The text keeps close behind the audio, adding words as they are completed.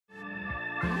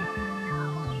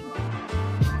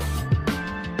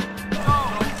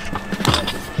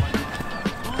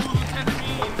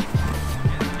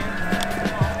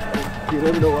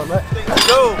let me know where I'm at.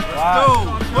 Go. Go.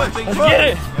 Let's get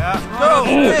it. Go.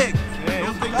 Big.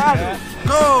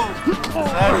 Go.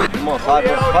 Come on, 5 more. 5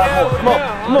 more. Come on.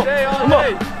 Come on. Come on.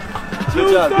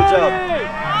 Good job. Good job.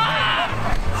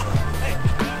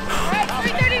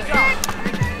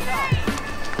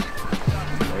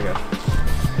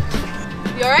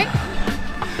 You alright?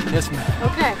 Yes, ma'am.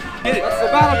 Okay. Get it. That's the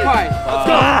battle cry.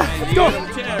 Let's go.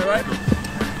 Let's go.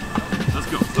 Let's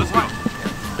go. Let's go.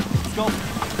 Let's go.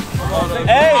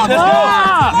 Hey, let's go.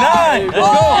 9. Let's go.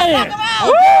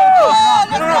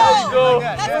 Let's go.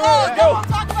 Let's go.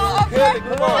 Talk about upgrade.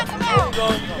 Come on. Let's go.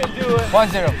 You can do it.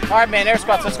 1-0. All right, man. Air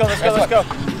squats. Let's go. Let's go. Let's go.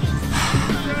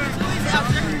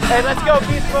 Hey, let's go,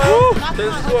 beast mode.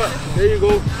 There you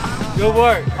go. Good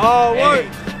work. Oh, work.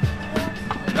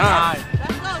 9.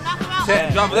 Let's go. Knock him out.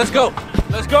 10. Jump. Let's go.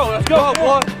 Let's go. Let's go.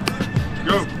 Boy.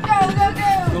 Go. Go, go, go.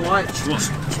 Go, White.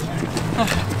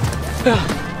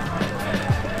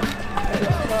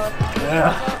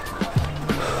 Yeah.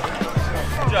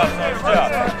 Good job, son. Good job.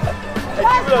 Hey,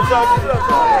 keep it up, son. Keep it up,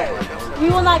 son. We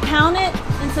will not count it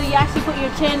until you actually put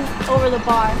your chin over the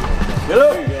bar. Get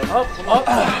up. Up.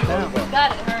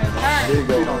 Got it. Turn. There you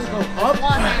go. Up.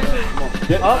 One.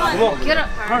 Get up. Come on. Get up.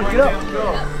 Get up.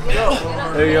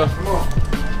 There you go. Come on.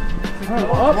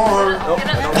 Up. Get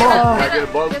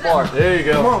up. Get up. There you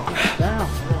go.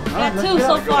 Got 2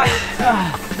 so far.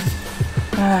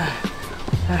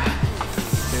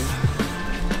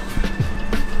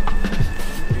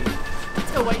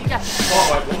 Let's go, White. You got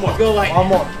this. One more. Go, White. One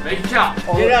more. Make it count.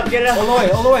 Get it up. Get it up. All the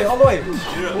way. All the way. All the way. Get up.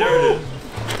 There it is.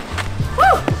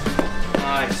 Woo!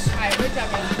 Nice. All right, good job,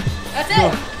 guys. That's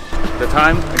it. The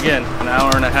time, again, an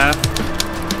hour and a half.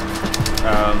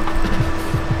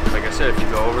 Like I said, if you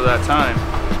go over that time,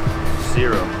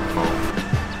 0.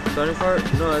 Starting part?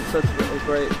 No, that's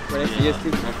right next to ES2.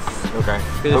 Okay.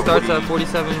 Because it starts at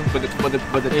 47. But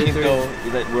the thing is though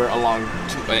is that we're along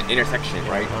an intersection,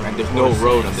 right? And there's no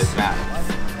road on this map.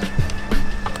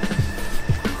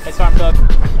 Hey, Storm Club.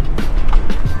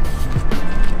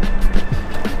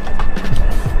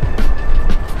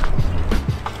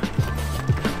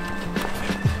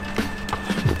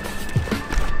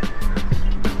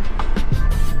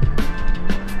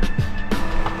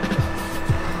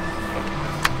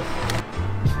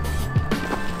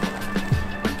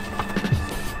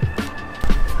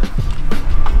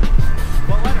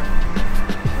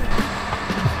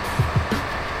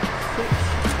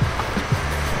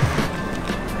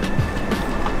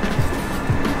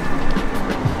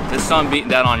 This sun beating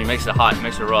down on you makes it hot,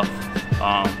 makes it rough.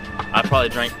 I probably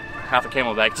drank half a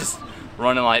Camelback just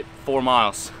running like 4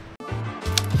 miles.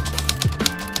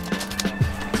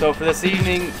 So for this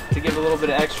evening, to give a little bit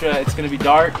of extra, it's going to be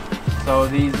dark. So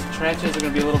these trenches are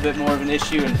going to be a little bit more of an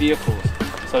issue in vehicles.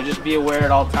 So just be aware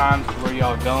at all times of where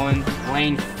y'all going.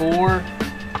 Lane 4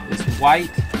 is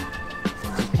white.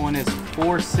 The point is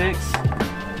 46,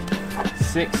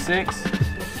 66,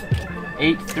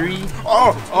 83.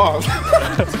 Oh,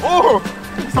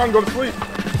 it's time to go to sleep.